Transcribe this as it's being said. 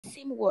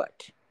same word.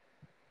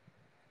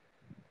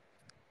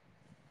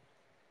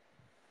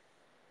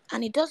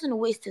 And he doesn't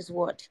waste his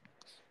word.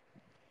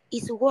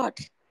 His word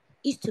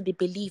is to be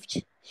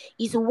believed.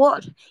 His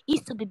word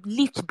is to be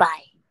believed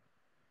by,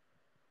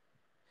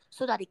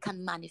 so that it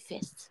can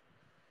manifest.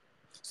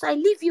 So I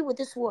leave you with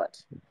this word,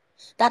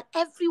 that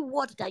every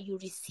word that you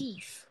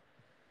receive,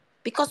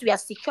 because we are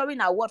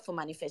securing our word for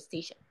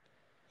manifestation,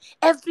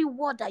 every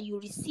word that you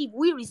receive,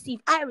 we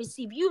receive, I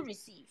receive, you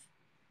receive.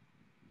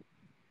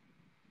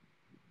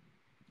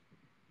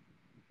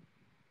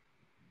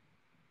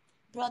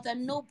 Brother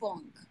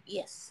Nobong,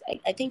 yes,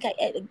 I think I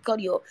got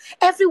your.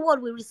 Every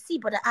word we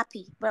receive, Brother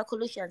Happy, Brother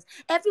Colossians,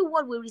 every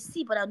word we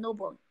receive, Brother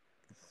Nobong,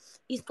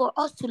 is for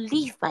us to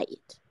live by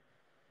it,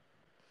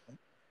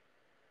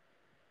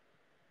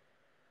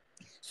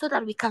 so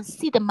that we can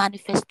see the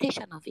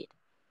manifestation of it.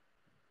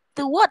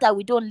 The word that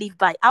we don't live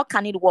by, how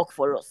can it work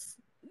for us?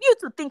 You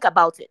to think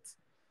about it.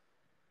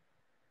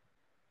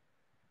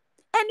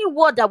 Any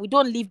word that we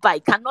don't live by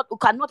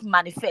cannot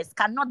manifest,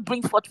 cannot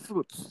bring forth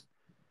fruits.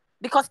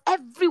 Because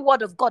every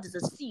word of God is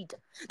a seed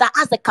that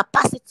has the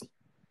capacity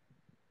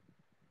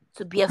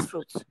to bear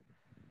fruit.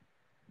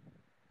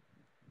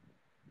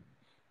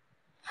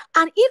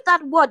 And if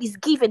that word is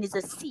given is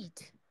a seed,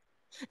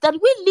 that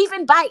we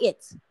living by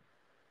it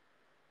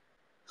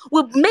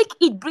will make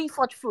it bring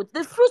forth fruit.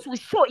 The fruits will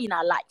show in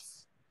our lives.